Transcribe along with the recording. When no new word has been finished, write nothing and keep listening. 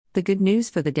The good news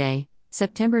for the day,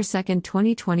 September 2nd,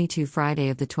 2022, Friday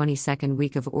of the 22nd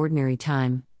week of Ordinary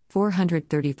Time,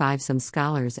 435. Some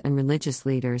scholars and religious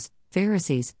leaders,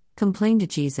 Pharisees, complained to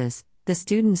Jesus. The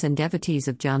students and devotees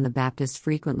of John the Baptist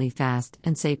frequently fast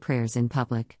and say prayers in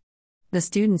public. The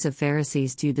students of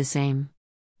Pharisees do the same.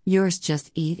 Yours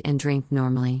just eat and drink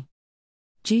normally.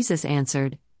 Jesus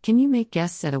answered, Can you make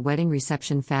guests at a wedding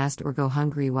reception fast or go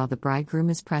hungry while the bridegroom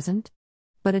is present?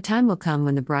 But a time will come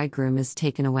when the bridegroom is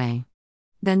taken away.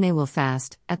 Then they will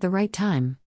fast, at the right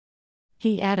time.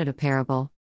 He added a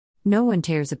parable. No one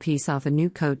tears a piece off a new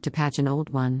coat to patch an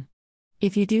old one.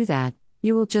 If you do that,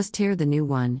 you will just tear the new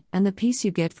one, and the piece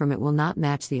you get from it will not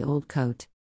match the old coat.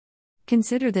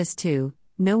 Consider this too,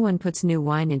 no one puts new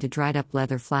wine into dried-up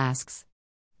leather flasks.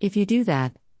 If you do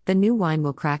that, the new wine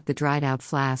will crack the dried-out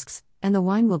flasks, and the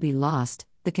wine will be lost,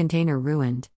 the container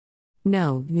ruined.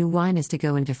 No, new wine is to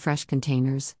go into fresh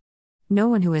containers. No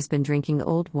one who has been drinking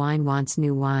old wine wants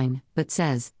new wine, but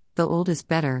says, the old is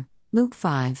better. Luke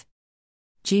 5.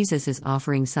 Jesus is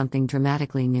offering something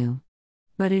dramatically new.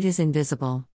 But it is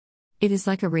invisible. It is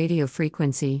like a radio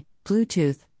frequency,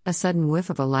 Bluetooth, a sudden whiff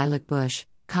of a lilac bush,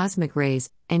 cosmic rays,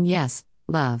 and yes,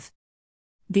 love.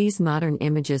 These modern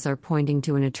images are pointing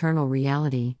to an eternal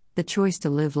reality, the choice to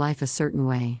live life a certain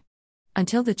way.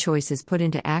 Until the choice is put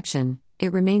into action,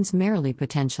 it remains merely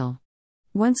potential.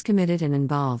 Once committed and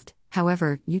involved,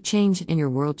 however, you change and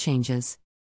your world changes.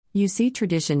 You see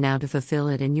tradition now to fulfill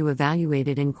it and you evaluate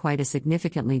it in quite a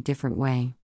significantly different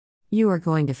way. You are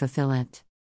going to fulfill it.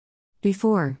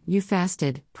 Before, you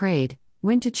fasted, prayed,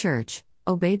 went to church,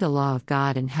 obeyed the law of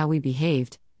God and how we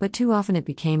behaved, but too often it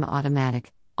became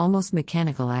automatic, almost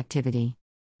mechanical activity.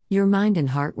 Your mind and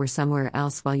heart were somewhere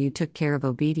else while you took care of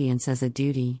obedience as a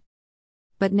duty.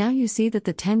 But now you see that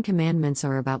the 10 Commandments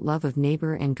are about love of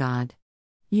neighbor and God.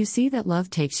 You see that love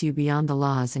takes you beyond the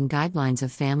laws and guidelines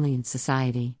of family and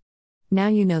society. Now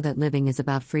you know that living is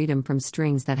about freedom from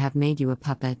strings that have made you a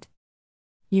puppet.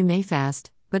 You may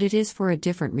fast, but it is for a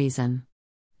different reason.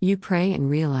 You pray and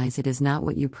realize it is not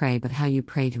what you pray but how you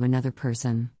pray to another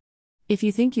person. If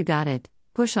you think you got it,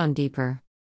 push on deeper.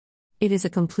 It is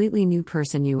a completely new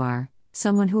person you are,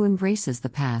 someone who embraces the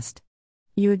past.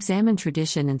 You examine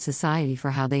tradition and society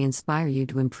for how they inspire you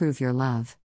to improve your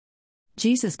love.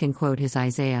 Jesus can quote his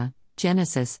Isaiah,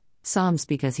 Genesis, Psalms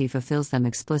because he fulfills them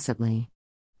explicitly.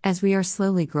 As we are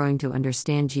slowly growing to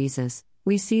understand Jesus,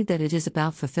 we see that it is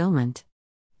about fulfillment.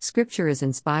 Scripture is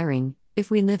inspiring, if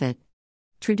we live it.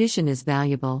 Tradition is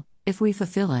valuable, if we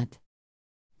fulfill it.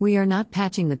 We are not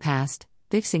patching the past,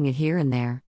 fixing it here and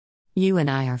there. You and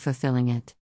I are fulfilling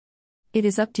it. It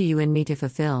is up to you and me to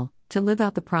fulfill, to live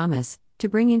out the promise, to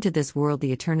bring into this world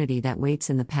the eternity that waits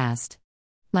in the past.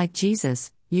 Like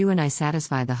Jesus, you and I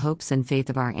satisfy the hopes and faith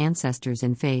of our ancestors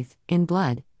in faith, in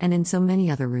blood, and in so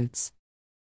many other roots.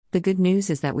 The good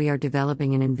news is that we are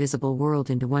developing an invisible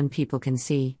world into one people can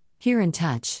see, hear and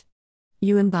touch.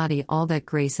 You embody all that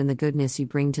grace and the goodness you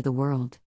bring to the world.